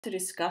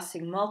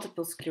discussing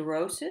multiple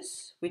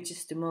sclerosis, which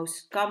is the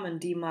most common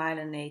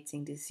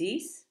demyelinating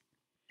disease,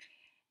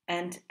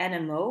 and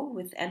NMO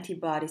with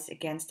antibodies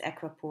against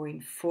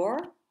aquaporin 4,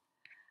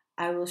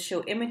 I will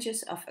show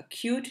images of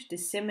acute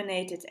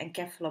disseminated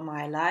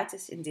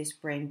encephalomyelitis in this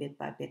brain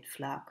bit-by-bit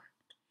vlog.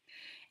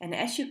 And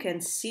as you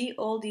can see,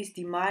 all these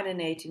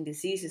demyelinating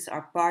diseases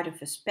are part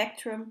of a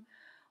spectrum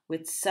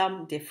with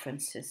some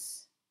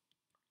differences.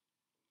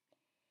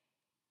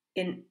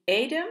 In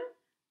ADEM,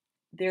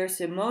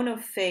 there's a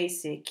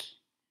monophasic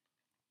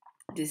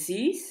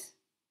disease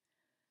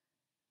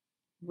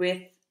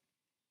with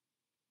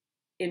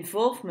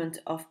involvement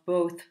of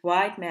both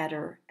white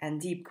matter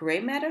and deep gray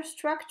matter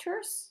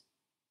structures.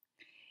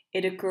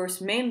 It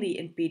occurs mainly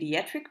in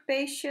pediatric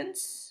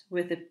patients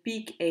with a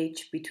peak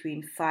age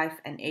between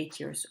 5 and 8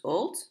 years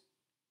old.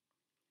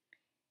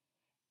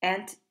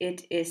 And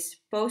it is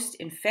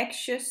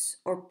post-infectious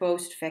or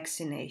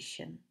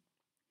post-vaccination.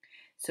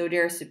 So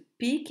there's a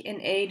peak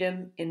in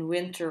ADEM in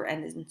winter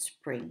and in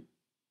spring.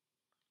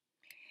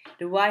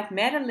 The white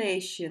matter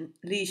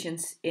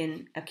lesions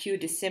in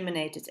acute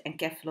disseminated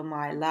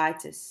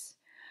encephalomyelitis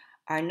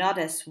are not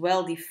as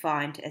well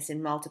defined as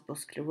in multiple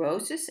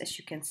sclerosis, as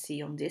you can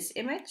see on this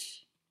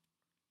image.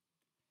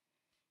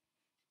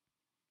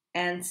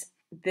 And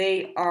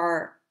they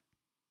are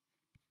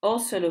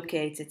also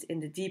located in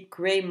the deep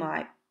gray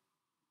matter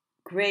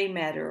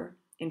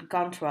in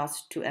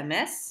contrast to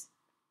MS.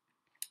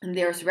 And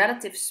there's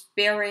relative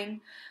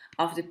sparing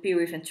of the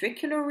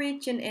periventricular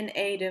region in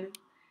ADEM,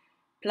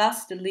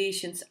 plus the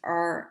lesions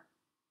are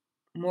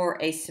more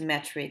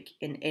asymmetric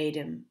in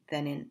ADEM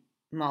than in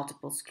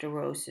multiple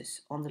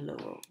sclerosis on the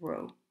lower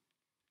row.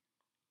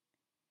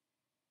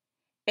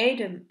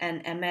 ADEM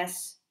and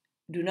MS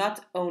do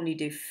not only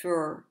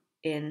differ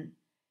in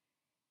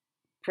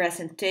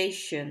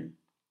presentation,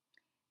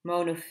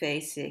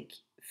 monophasic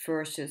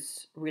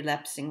versus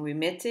relapsing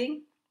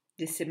remitting,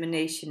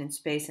 dissemination in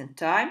space and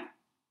time,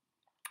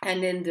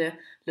 and in the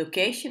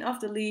location of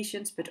the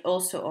lesions, but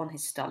also on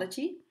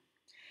histology.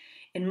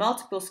 In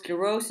multiple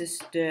sclerosis,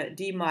 the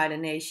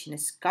demyelination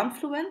is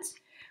confluent,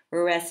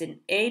 whereas in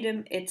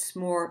ADEM it's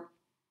more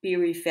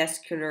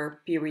perivascular,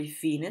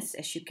 perivenous,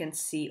 as you can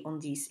see on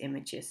these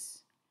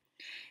images.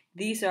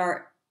 These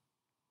are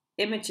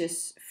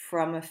images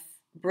from a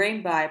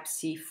brain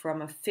biopsy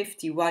from a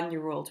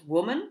 51-year-old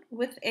woman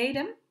with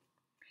ADEM.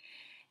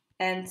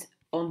 And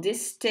on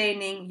this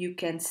staining, you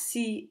can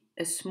see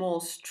a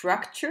small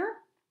structure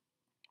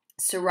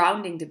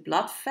surrounding the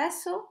blood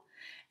vessel.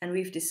 And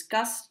we've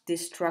discussed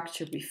this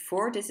structure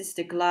before. This is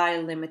the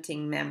glial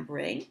limiting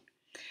membrane.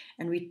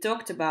 And we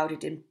talked about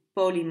it in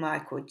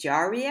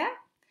polymicrogyria.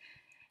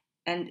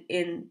 And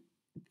in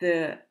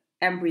the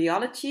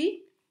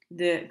embryology,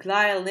 the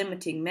glial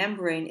limiting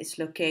membrane is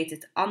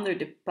located under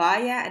the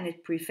pia and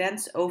it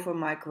prevents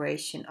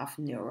overmigration of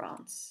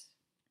neurons.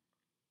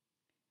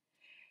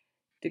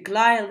 The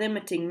glial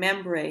limiting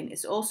membrane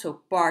is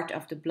also part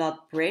of the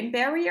blood-brain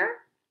barrier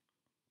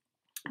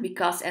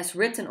because, as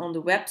written on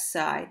the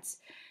website,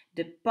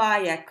 the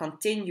pia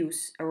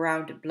continues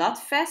around the blood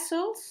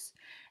vessels,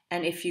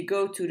 and if you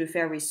go to the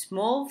very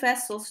small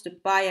vessels, the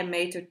pia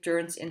mater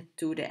turns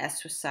into the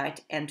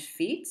astrocyte end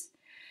feet.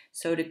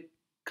 So the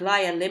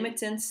glia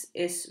limitans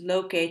is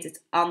located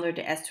under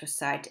the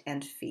astrocyte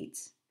end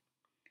feet.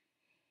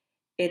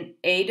 In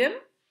ADEM,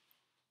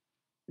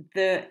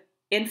 the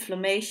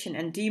inflammation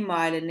and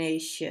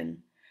demyelination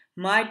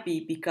might be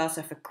because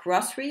of a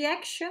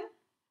cross-reaction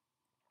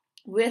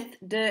with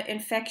the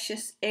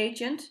infectious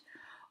agent,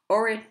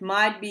 or it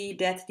might be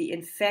that the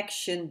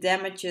infection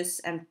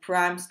damages and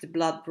primes the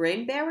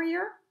blood-brain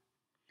barrier.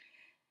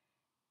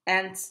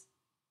 And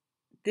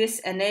this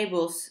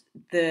enables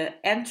the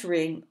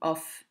entering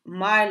of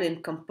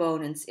myelin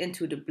components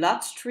into the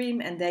bloodstream,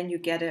 and then you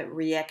get a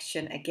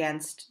reaction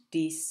against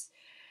these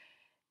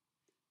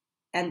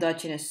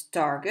endogenous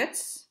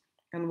targets.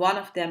 And one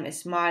of them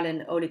is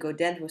myelin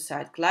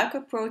oligodendrocyte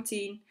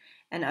glycoprotein,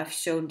 and I've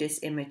shown this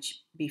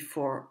image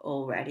before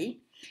already.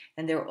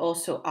 And there are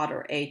also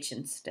other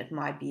agents that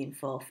might be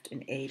involved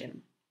in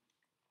ADEM.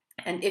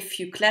 And if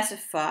you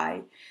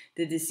classify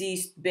the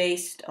disease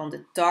based on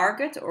the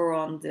target or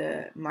on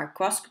the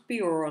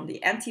microscopy or on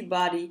the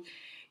antibody,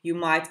 you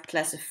might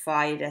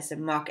classify it as a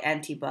MOG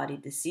antibody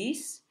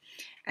disease.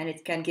 And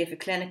it can give a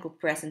clinical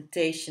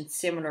presentation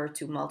similar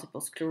to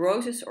multiple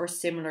sclerosis or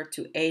similar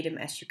to ADEM,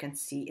 as you can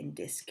see in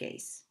this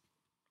case.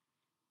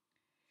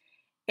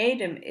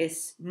 ADEM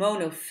is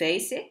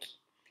monophasic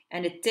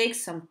and it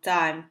takes some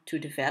time to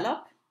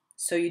develop.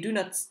 So you do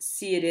not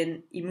see it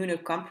in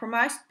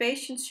immunocompromised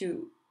patients.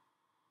 You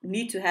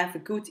need to have a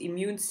good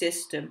immune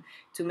system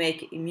to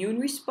make an immune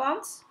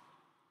response.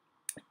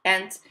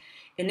 And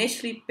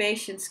initially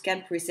patients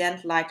can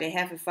present like they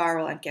have a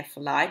viral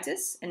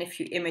encephalitis, and if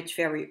you image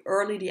very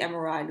early the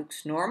MRI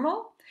looks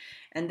normal,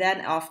 and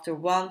then after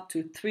 1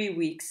 to 3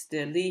 weeks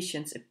the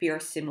lesions appear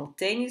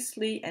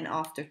simultaneously, and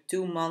after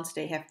 2 months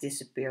they have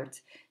disappeared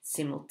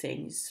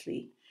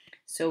simultaneously.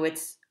 So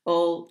it's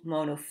all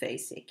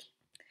monophasic.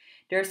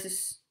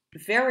 There's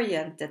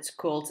variant that's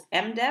called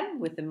ADEM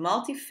with the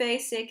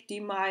multiphasic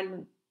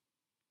demyelinating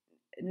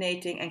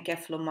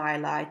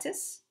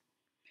encephalomyelitis.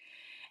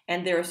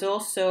 And there is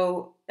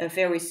also a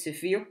very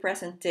severe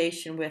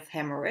presentation with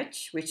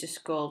hemorrhage, which is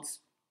called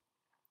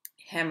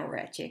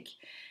hemorrhagic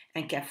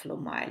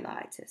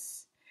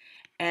encephalomyelitis.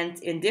 And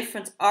in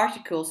different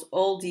articles,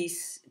 all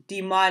these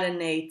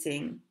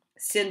demyelinating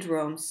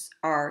syndromes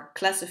are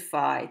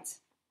classified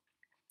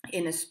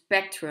in a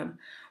spectrum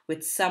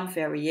with some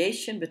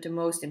variation, but the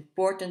most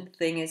important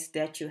thing is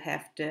that you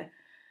have the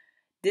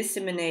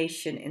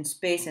dissemination in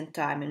space and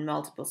time in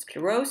multiple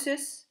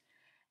sclerosis,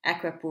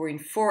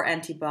 aquaporin 4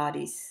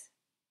 antibodies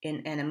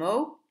in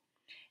NMO,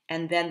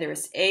 and then there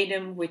is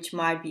ADEM, which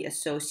might be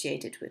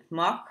associated with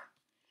MOG.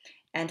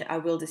 And I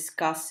will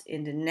discuss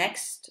in the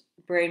next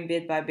brain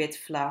bit by bit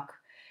vlog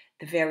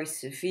the very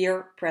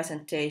severe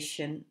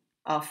presentation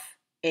of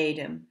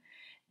ADEM,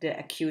 the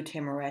acute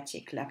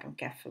hemorrhagic leg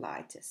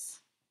encephalitis.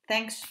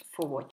 Thanks for watching.